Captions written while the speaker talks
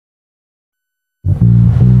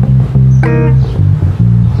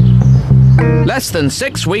Less than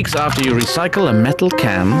 6 weeks after you recycle a metal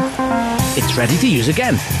can, it's ready to use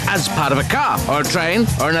again as part of a car, or a train,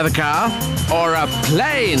 or another car, or a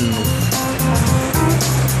plane,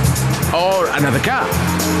 or another car.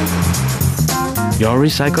 Your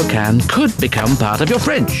recycled can could become part of your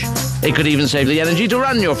fridge. It could even save the energy to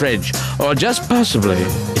run your fridge, or just possibly,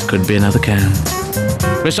 it could be another can.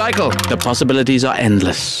 Recycle. The possibilities are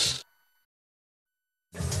endless.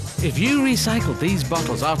 If you recycled these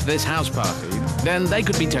bottles after this house party, then they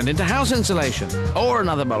could be turned into house insulation, or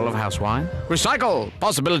another bottle of house wine. Recycle!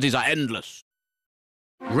 Possibilities are endless.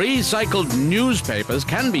 Recycled newspapers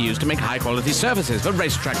can be used to make high-quality surfaces for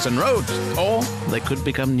racetracks and roads, or they could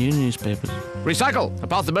become new newspapers. Recycle! The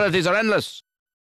possibilities are endless.